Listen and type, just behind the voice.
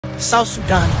South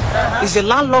Sudan is a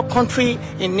landlocked country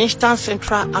in Eastern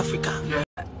Central Africa.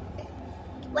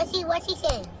 What's he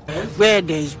saying? Where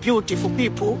there is beautiful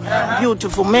people,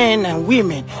 beautiful men and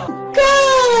women.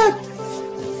 God!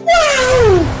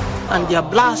 Wow! And their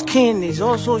black skin is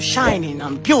also shining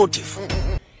and beautiful.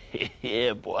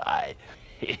 Yeah, boy.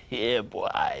 Yeah,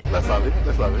 boy. Let's have it.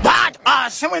 But,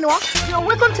 someone what? You're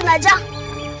welcome to Nigeria.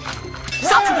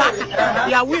 South Sudan,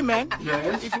 they are women.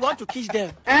 Yes. If you want to kiss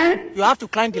them, you have to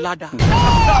climb the ladder.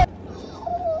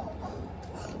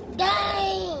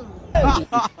 Dang!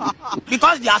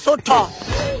 Because they are so tall.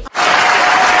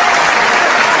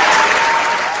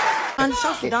 And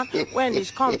South Sudan, when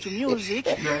it comes to music,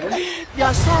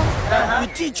 their song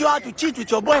will teach you how to cheat with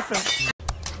your boyfriend.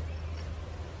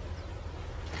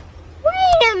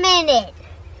 Wait a minute.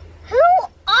 Who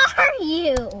are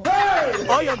you?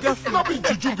 Or your girlfriend.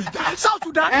 South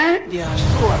Sudan, they are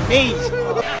so amazing.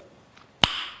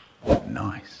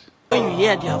 Nice. When you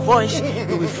hear their voice,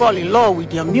 you will fall in love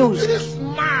with their music.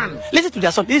 Man, listen to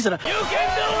their song. Listen. You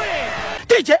can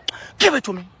do it. DJ, give it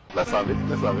to me. Let's have it.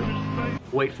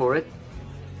 Wait for it.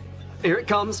 Here it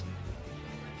comes.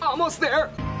 Almost there.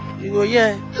 You go,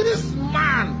 yeah. This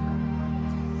man.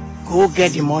 Go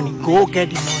get the money. Go get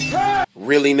the money.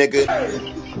 Really, nigga?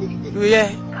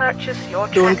 Yeah. Purchase your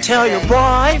Don't tell your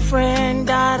boyfriend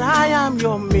that I am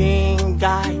your main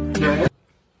guy.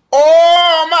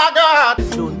 Oh my God!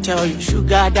 Don't tell your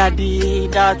sugar daddy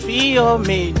that we all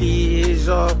made this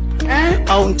up.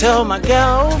 I won't tell my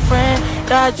girlfriend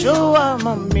that you are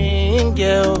my main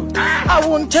girl. I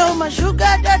won't tell my sugar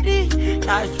daddy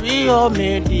that we all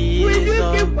made this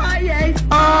up.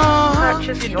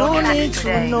 Purchase They your don't track need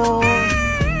today. to know.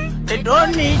 They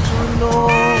don't need to know.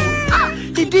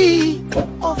 Didi,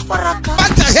 oh Faraka.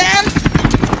 What the hell?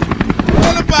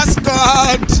 Holy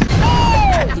bastard!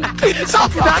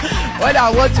 South Sudan. When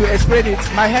I want to explain it,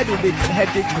 my head will be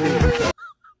headache.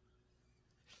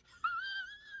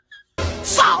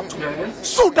 South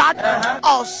Sudan.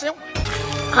 Awesome.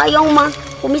 Hi, young man.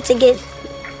 We'll meet again.